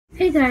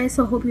Hey guys,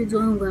 so hope you're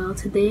doing well.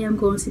 Today I'm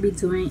going to be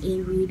doing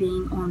a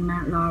reading on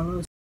Matt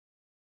Lauer.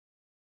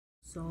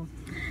 So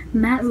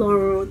Matt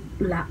Lauer,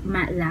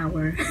 Matt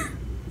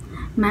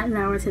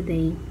Lauer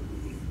today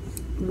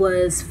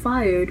was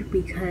fired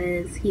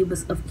because he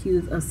was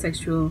accused of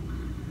sexual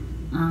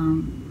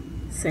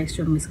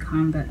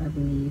misconduct, I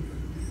believe.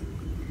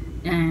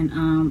 And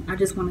I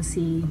just want to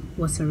see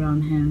what's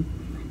around him.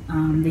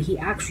 Did he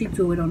actually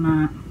do it or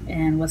not,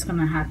 and what's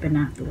gonna happen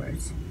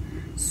afterwards?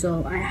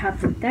 So I have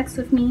the decks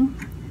with me,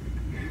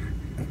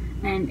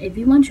 and if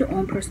you want your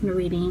own personal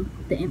reading,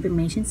 the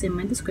information's in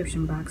my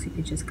description box. You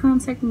could just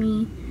contact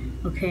me,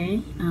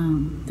 okay,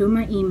 through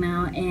my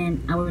email,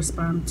 and I will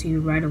respond to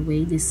you right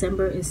away.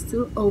 December is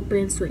still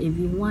open, so if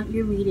you want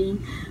your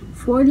reading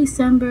for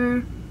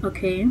December,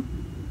 okay,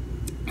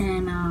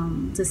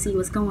 and to see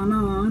what's going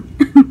on,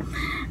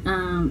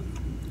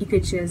 you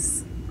could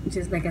just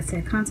like I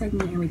said, contact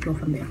me and we go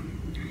from there.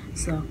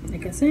 So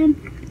like I said,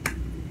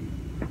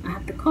 I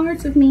have the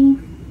cards with me,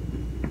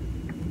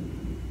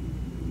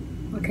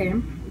 okay,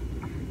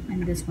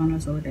 and this one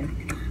was over there.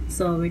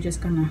 So we're just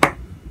gonna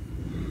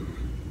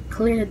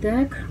clear the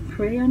deck,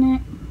 pray on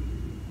it.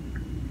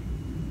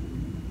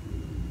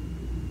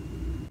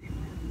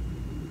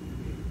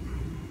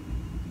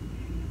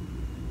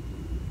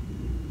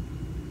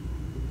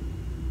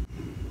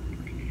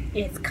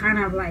 It's kind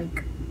of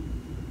like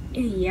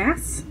a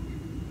yes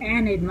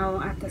and a no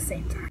at the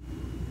same time.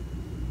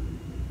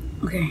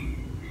 Okay,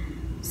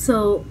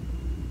 so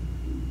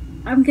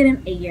I'm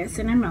getting a yes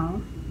and a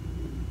no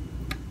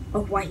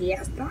of what he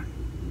has done,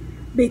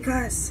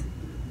 because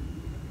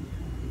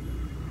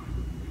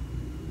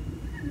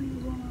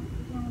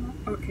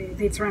okay,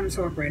 they try to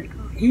interpret.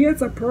 He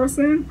is a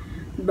person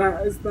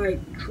that is like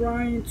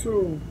trying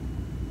to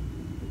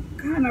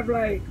kind of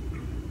like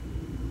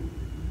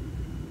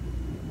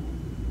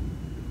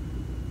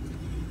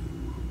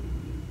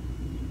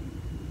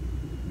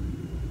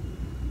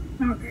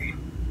okay.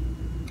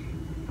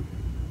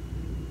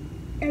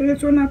 Él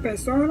es una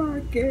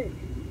persona que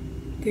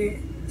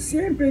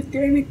siempre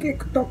tiene que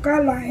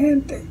tocar a la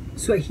gente.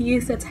 So he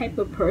is the type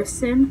of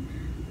person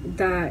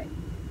that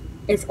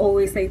it's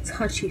always like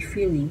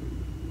touchy-feely.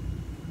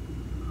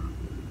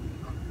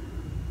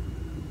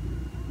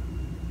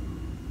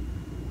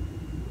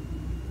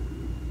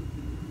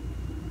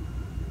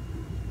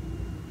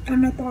 Él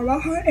no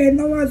trabaja, él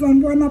no es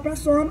una buena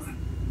persona.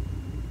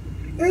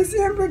 Él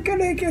siempre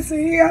quiere que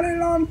siga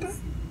adelante.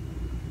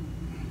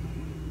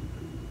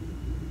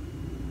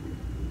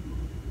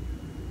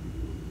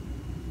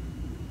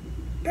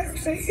 Pero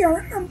sigue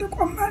adelante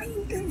con malas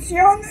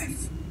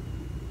intenciones.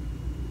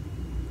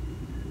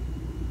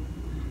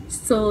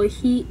 So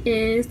he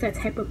is that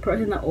type of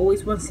person that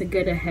always wants to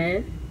get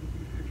ahead,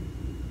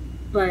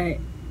 but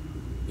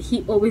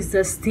he always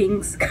does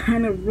things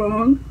kind of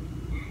wrong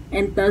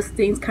and does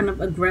things kind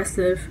of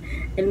aggressive,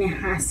 and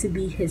it has to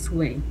be his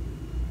way.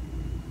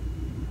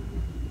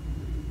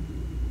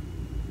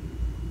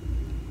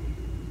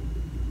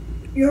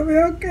 Yo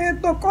veo que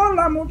tocó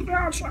la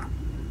muchacha.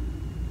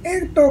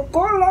 Él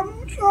tocó la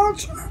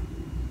muchacha,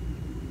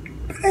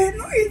 pero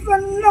no hizo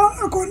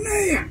nada con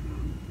ella.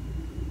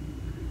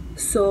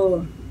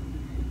 So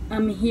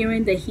I'm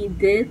hearing that he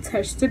did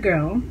touch the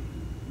girl,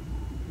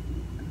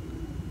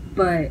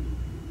 but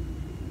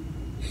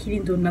he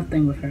didn't do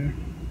nothing with her.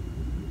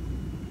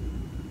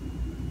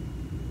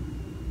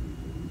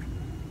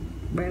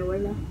 Right,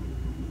 Willa?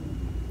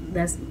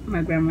 That's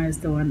my grandma is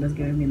the one that's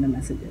giving me the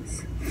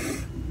messages.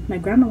 My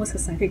grandma was a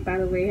psychic, by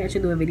the way. I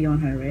should do a video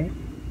on her, right?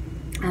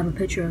 I have a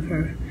picture of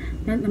her.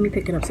 Let me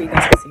pick it up so you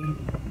guys can see.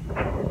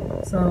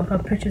 So her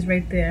picture's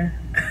right there.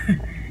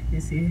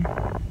 You see?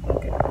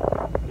 Okay.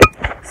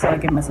 So I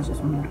get messages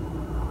from her.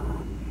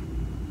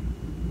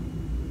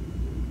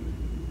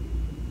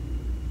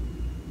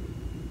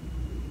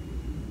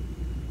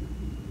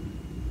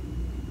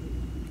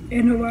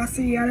 Él no va a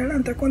seguir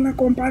adelante con la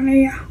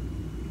compañía.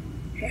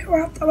 Él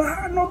va a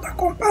trabajar en otra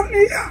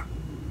compañía.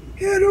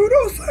 Y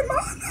duró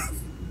semanas.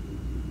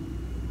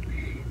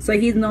 So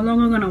he's no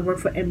longer going to work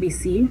for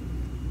NBC.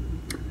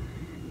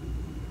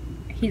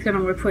 He's going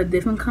to work for a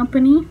different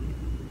company.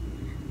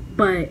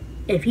 But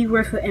if he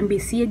works for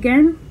NBC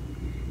again,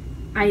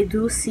 I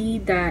do see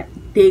that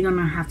they're going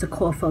to have to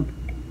call for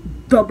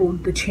double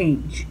the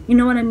change. You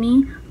know what I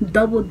mean?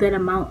 Double that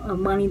amount of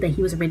money that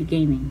he was already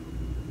gaining.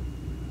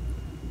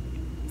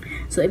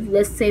 So if,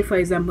 let's say, for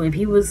example, if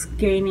he was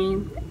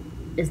gaining,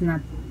 it's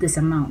not this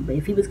amount, but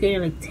if he was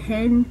gaining like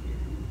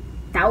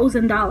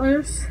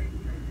 $10,000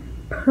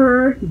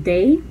 per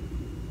day,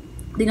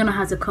 they're gonna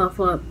have to cough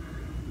up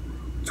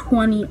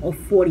 20 or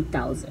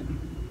 40,000.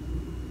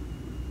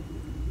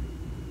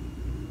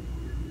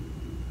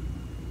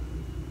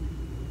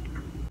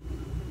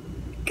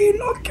 Que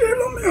no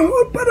quiero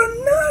mejor para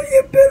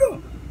nadie,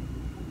 pero.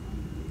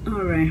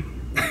 All right.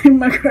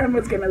 My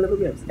grandma's getting a little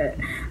bit upset.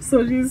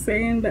 So she's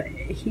saying that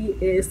he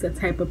is the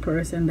type of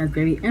person that's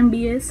very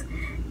envious,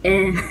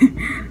 and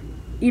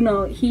you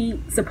know, he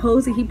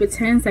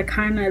pretends that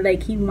kind of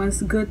like he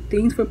wants good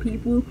things for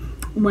people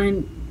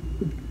when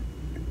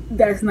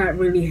that's not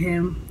really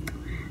him.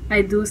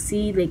 I do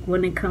see, like,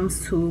 when it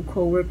comes to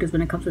co-workers,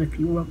 when it comes to the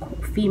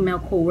female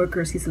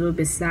co-workers, he's a little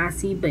bit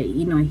sassy, but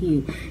you know,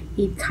 he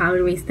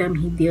tolerates them,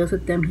 he deals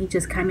with them, he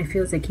just kind of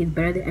feels like he's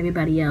better than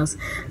everybody else.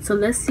 So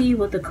let's see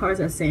what the cards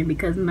are saying,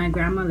 because my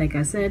grandma, like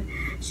I said,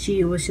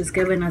 she was just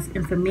giving us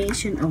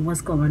information of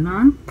what's going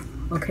on.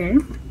 Okay,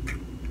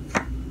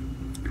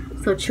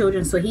 so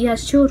children, so he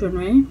has children,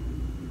 right?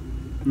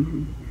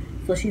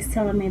 So she's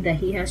telling me that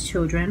he has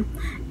children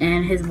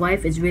and his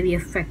wife is really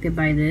affected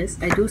by this.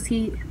 I do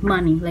see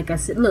money. Like I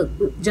said, look,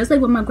 just like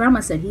what my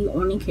grandma said, he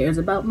only cares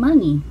about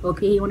money.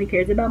 Okay, he only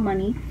cares about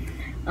money.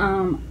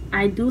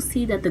 I do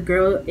see that the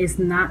girl is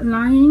not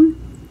lying.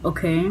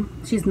 Okay,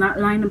 she's not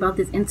lying about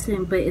this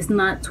incident, but it's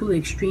not to the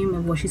extreme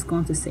of what she's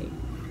going to say.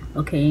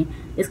 Okay,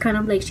 it's kind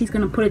of like she's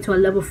going to put it to a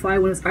level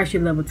 5 when it's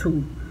actually level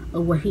 2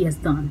 of what he has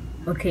done.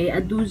 Okay,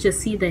 I do just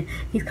see that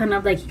he's kind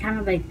of like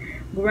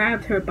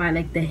grabbed her by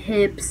like the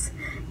hips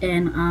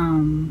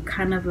and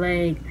kind of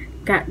like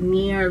got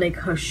near like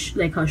her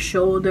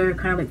shoulder,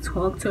 kind of like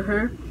talked to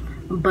her,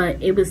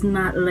 but it was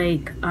not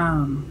like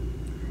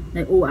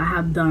oh, I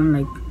have done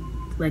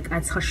like I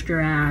touched your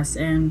ass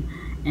and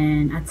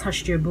I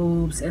touched your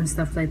boobs and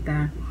stuff like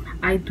that.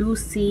 I do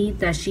see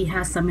that she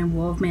has some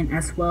involvement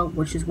as well,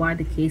 which is why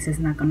the case is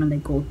not gonna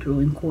like go through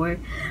in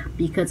court,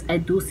 because I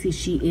do see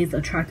she is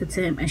attracted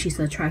to him and she's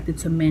attracted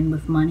to men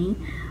with money.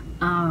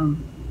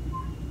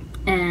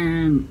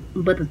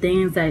 But the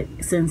thing is that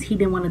since he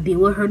didn't want to deal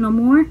with her no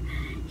more,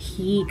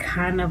 he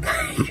kind of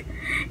like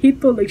he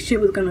thought like shit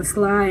was gonna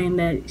slide, and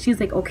that she's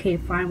like, okay,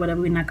 fine,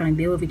 whatever, we're not gonna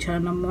deal with each other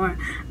no more.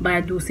 But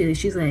I do see that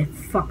she's like,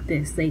 fuck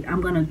this, like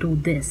I'm gonna do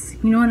this,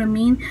 you know what I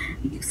mean?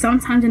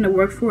 Sometimes in the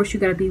workforce you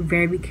gotta be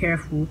very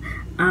careful.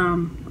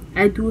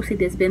 I do see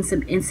there's been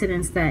some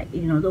incidents that,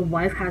 you know, the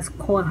wife has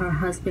called her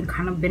husband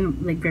kind of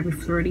been like very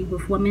flirty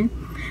with women.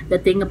 The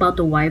thing about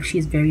the wife,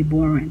 she's very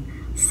boring.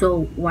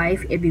 So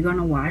wife, if you're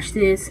gonna watch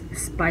this,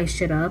 spice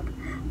shit up,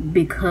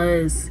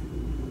 because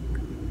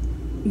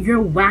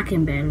you're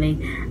whacking there. Like,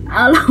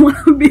 I don't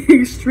want to be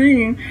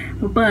extreme,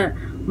 but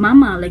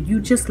mama, like, you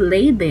just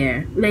lay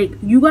there. Like,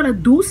 you gotta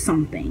do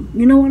something,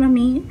 you know what I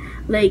mean?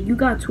 Like, you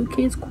got 2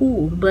 kids,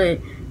 cool, but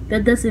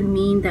that doesn't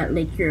mean that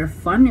like you're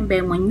fun in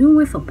bed. When you're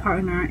with a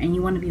partner and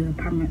you want to be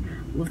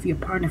with your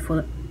partner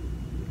for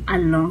a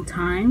long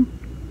time,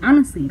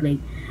 honestly, like,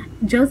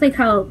 just like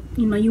how,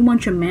 you know, you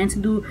want your man to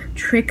do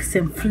tricks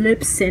and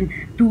flips and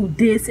do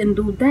this and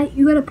do that,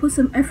 you gotta put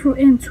some effort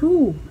in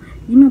too.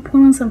 You know, put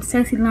on some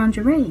sexy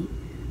lingerie.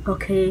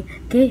 Okay,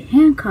 get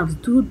handcuffs,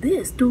 do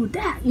this, do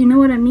that, you know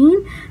what I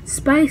mean?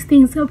 Spice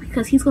things up,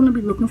 because he's gonna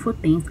be looking for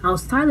things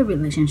outside the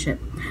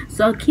relationship.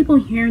 So I'll keep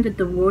on hearing the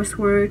divorce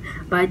word,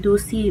 but I do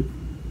see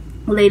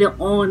later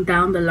on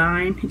down the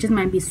line, it just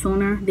might be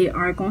sooner, they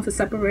are going to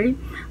separate.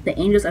 The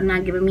angels are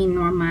not giving me,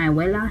 nor my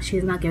abuela,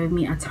 she's not giving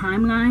me a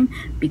timeline,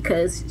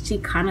 because she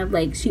kind of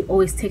like, she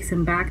always takes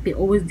him back. They're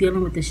always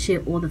dealing with this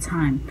shit all the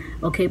time.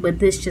 Okay, but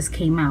this just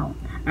came out.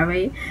 All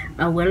right,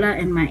 abuela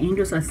and my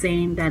angels are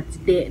saying that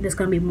there's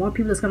gonna be more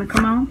people that's gonna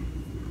come out.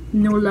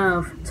 No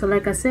love. So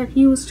like I said,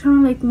 he was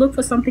trying to like look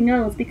for something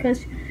else,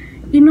 because,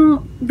 you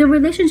know, the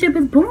relationship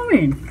is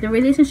boring. The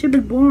relationship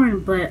is boring,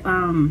 but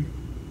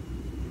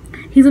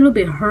he's a little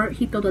bit hurt.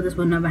 He thought that this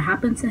would never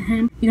happen to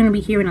him. You're gonna be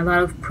hearing a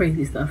lot of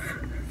crazy stuff.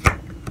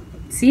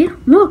 See,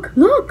 look,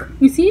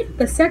 you see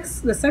the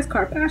sex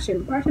card,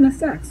 passion and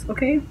sex.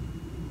 Okay,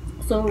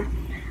 so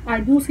I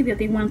do see that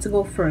they want to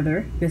go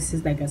further. This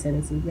is, like I said,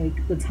 this is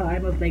like the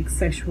time of like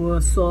sexual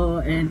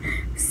assault and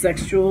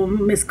sexual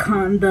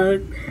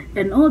misconduct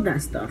and all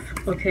that stuff.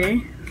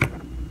 Okay,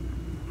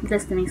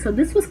 destiny. So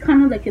this was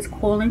kind of like his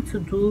calling to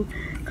do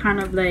kind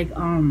of like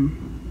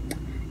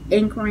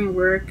anchoring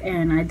work.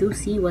 And I do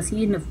see, was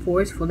he in the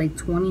force for like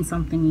 20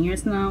 something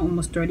years now,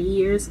 almost 30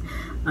 years.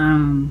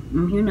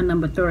 I'm hearing the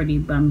number 30,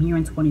 but I'm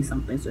hearing 20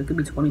 something, so it could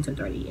be 20 to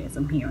 30 years.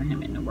 I'm hearing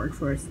him in the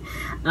workforce.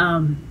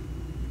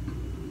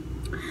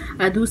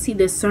 I do see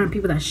there's certain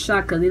people that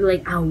shock, because they're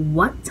like, at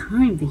what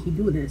time did he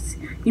do this?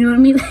 You know what I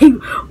mean?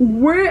 Like,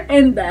 where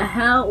in the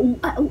hell,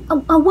 at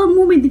what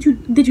moment did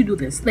you do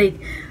this? Like,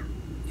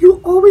 you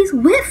always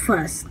with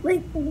us.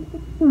 Like,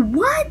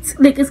 what?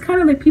 Like, it's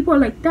kind of like people are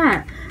like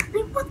that.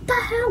 Like, what the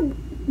hell?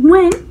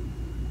 When?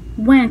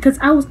 Because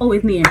I was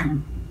always near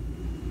him.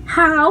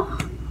 How?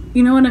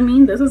 You know what I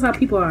mean? This is how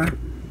people are.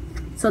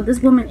 So this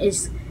woman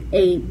is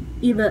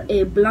either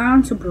a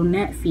blonde to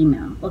brunette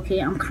female. Okay,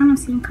 I'm kind of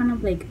seeing kind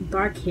of like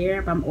dark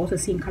hair, but I'm also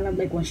seeing kind of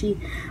like when she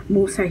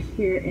moves her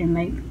hair in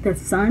like the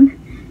sun,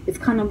 it's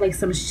kind of like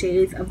some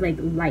shades of like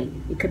light.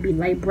 It could be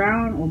light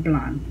brown or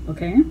blonde.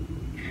 Okay,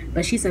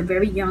 but she's a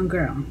very young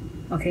girl.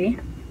 Okay,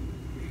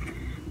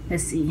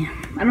 let's see,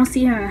 I don't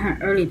see her in her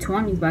early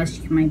 20s, but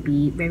she might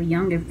be very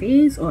young in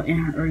phase or in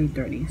her early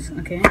 30s.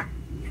 Okay,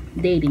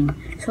 dating.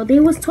 So they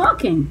was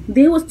talking.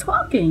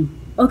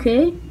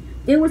 Okay,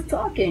 they was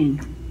talking.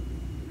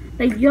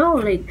 Like, yo,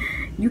 like,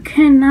 you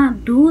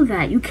cannot do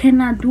that. You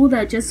cannot do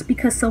that just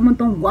because someone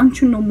don't want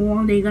you no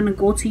more. They're gonna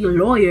go to your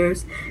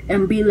lawyers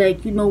and be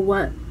like, you know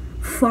what,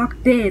 fuck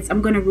this,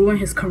 I'm gonna ruin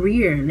his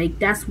career. Like,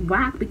 that's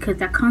whack, because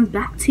that comes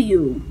back to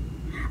you.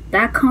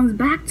 that comes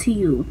back to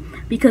you.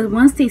 Because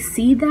once they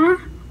see that,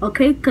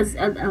 okay, because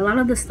a lot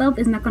of the stuff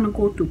is not going to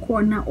go through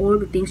court. Not all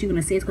the things you're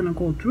going to say is going to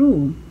go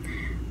through.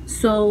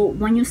 So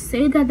when you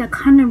say that, that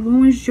kind of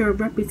ruins your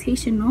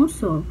reputation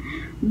also.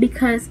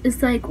 Because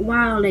it's like,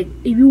 wow, like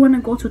if you want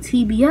to go to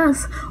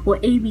TBS or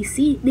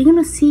ABC, they're going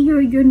to see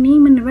your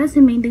name in the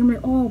resume. They're going to be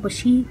like, oh, but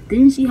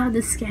didn't she have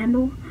this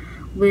scandal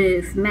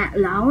with Matt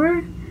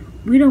Lauer?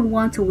 We don't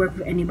want to work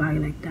with anybody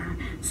like that.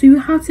 So you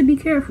have to be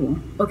careful,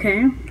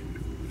 okay?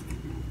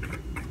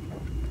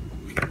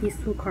 These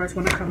two cards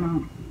want to come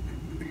out.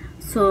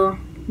 So,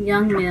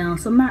 young male.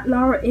 So Matt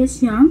Lauer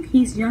is young.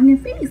 He's young in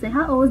face. Like,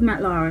 how old is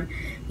Matt Lauer?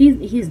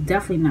 He's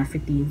definitely not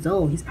 50 years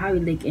old. He's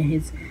probably like in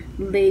his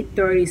late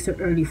 30s to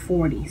early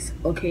 40s.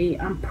 Okay,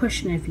 I'm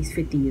pushing if he's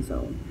 50 years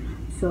old.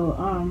 So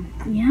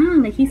yeah,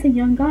 like he's a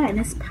young guy and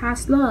it's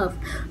past love.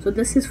 So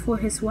this is for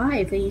his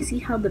wife, and you see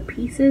how the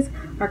pieces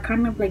are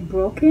kind of like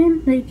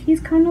broken. Like he's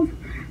kind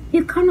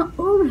of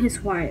over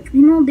his wife.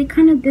 You know,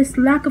 this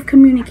lack of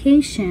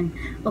communication.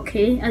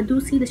 Okay, I do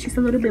see that she's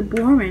a little bit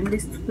boring.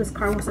 This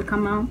card wants to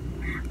come out.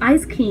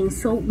 Ice King.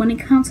 So when it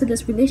comes to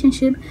this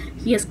relationship,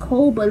 he is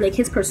cold, but like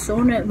his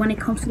persona when it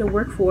comes to the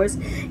workforce,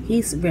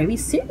 he's very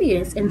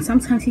serious, and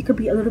sometimes he could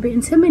be a little bit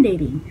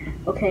intimidating.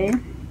 Okay,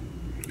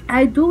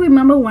 I do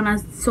remember when I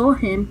saw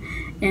him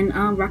in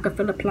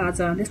Rockefeller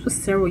Plaza. This was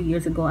several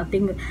years ago. I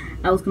think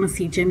I was gonna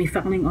see Jimmy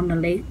Fallon on the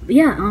late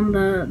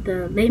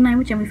night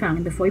with Jimmy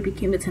Fallon before he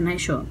became the Tonight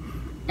Show,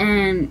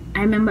 and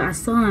I remember I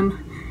saw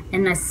him.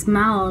 And I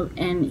smiled,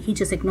 and he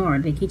just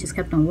ignored. Like he just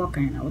kept on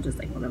walking. I was just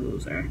like, "What a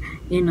loser,"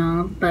 you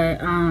know. But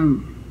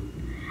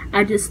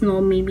I just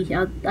know maybe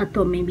I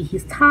thought maybe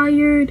he's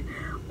tired,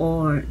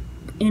 or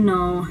you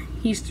know,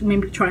 he's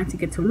maybe trying to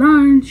get to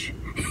lunch.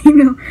 You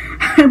know,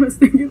 I was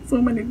thinking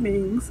so many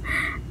things,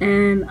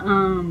 and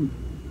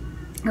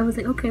I was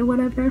like, okay,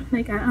 whatever.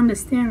 Like I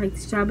understand. Like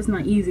this job is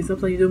not easy.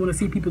 Sometimes you don't want to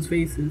see people's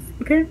faces.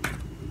 Okay.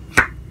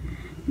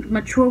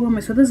 Mature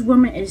woman. So this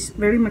woman is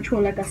very mature.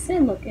 Like I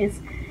said, look,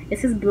 it's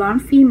this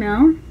blonde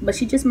female, but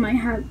she just might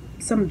have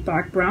some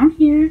dark brown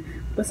hair,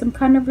 but some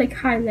kind of like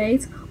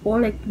highlights, or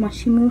like when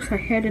she moves her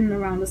head in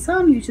around the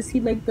sun, you just see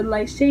like the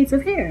light shades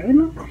of hair, you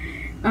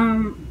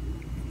know.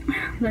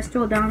 Let's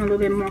throw down a little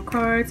bit more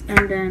cards,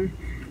 and then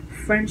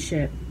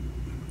friendship.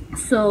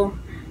 So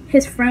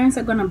his friends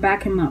are gonna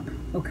back him up,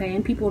 okay,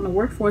 and people in the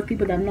workforce,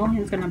 people that know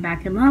him, is gonna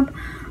back him up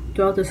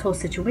throughout this whole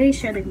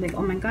situation. They're like,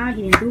 oh my god,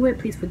 he didn't do it,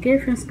 please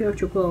forgive him.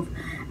 Spiritual growth.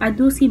 I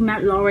do see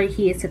Matt Lauer.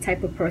 He is the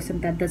type of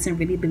person that doesn't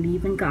really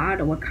believe in God,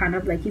 or kind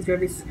of like he's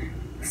very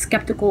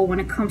skeptical when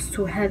it comes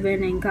to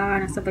heaven and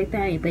God and stuff like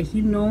that. But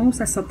he knows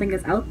that something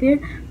is out there.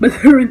 But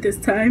during this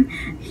time,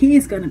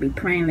 he's gonna be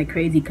praying like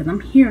crazy, because I'm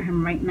hearing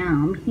him right now.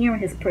 I'm hearing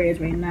his prayers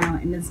right now,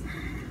 and it's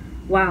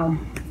wow.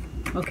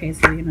 Okay,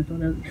 so you're gonna throw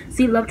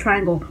the love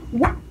triangle.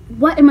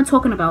 What am I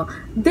talking about?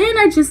 Didn't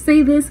I just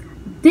say this?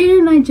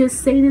 Didn't I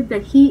just say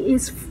that he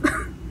is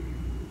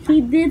he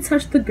did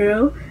touch the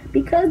girl,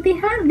 because they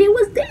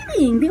was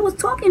dating, they was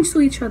talking to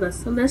each other.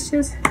 So let's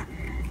just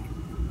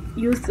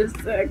use this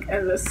deck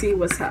and let's see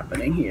what's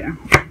happening here.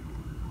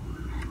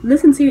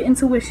 Listen to your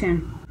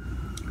intuition.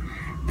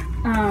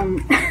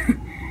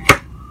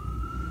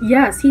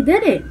 Yes, he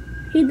did it.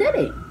 He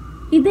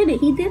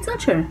did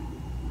touch her.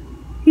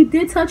 He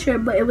did touch her,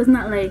 but it was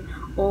not like,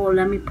 oh,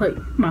 let me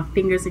put my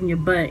fingers in your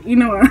butt. You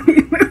know what I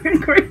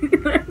mean? Crazy.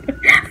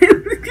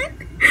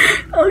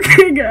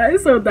 Okay,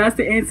 guys, so that's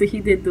the answer. He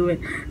did do it.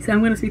 So I'm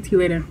going to speak to you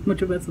later.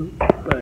 Mucho besos. Bye.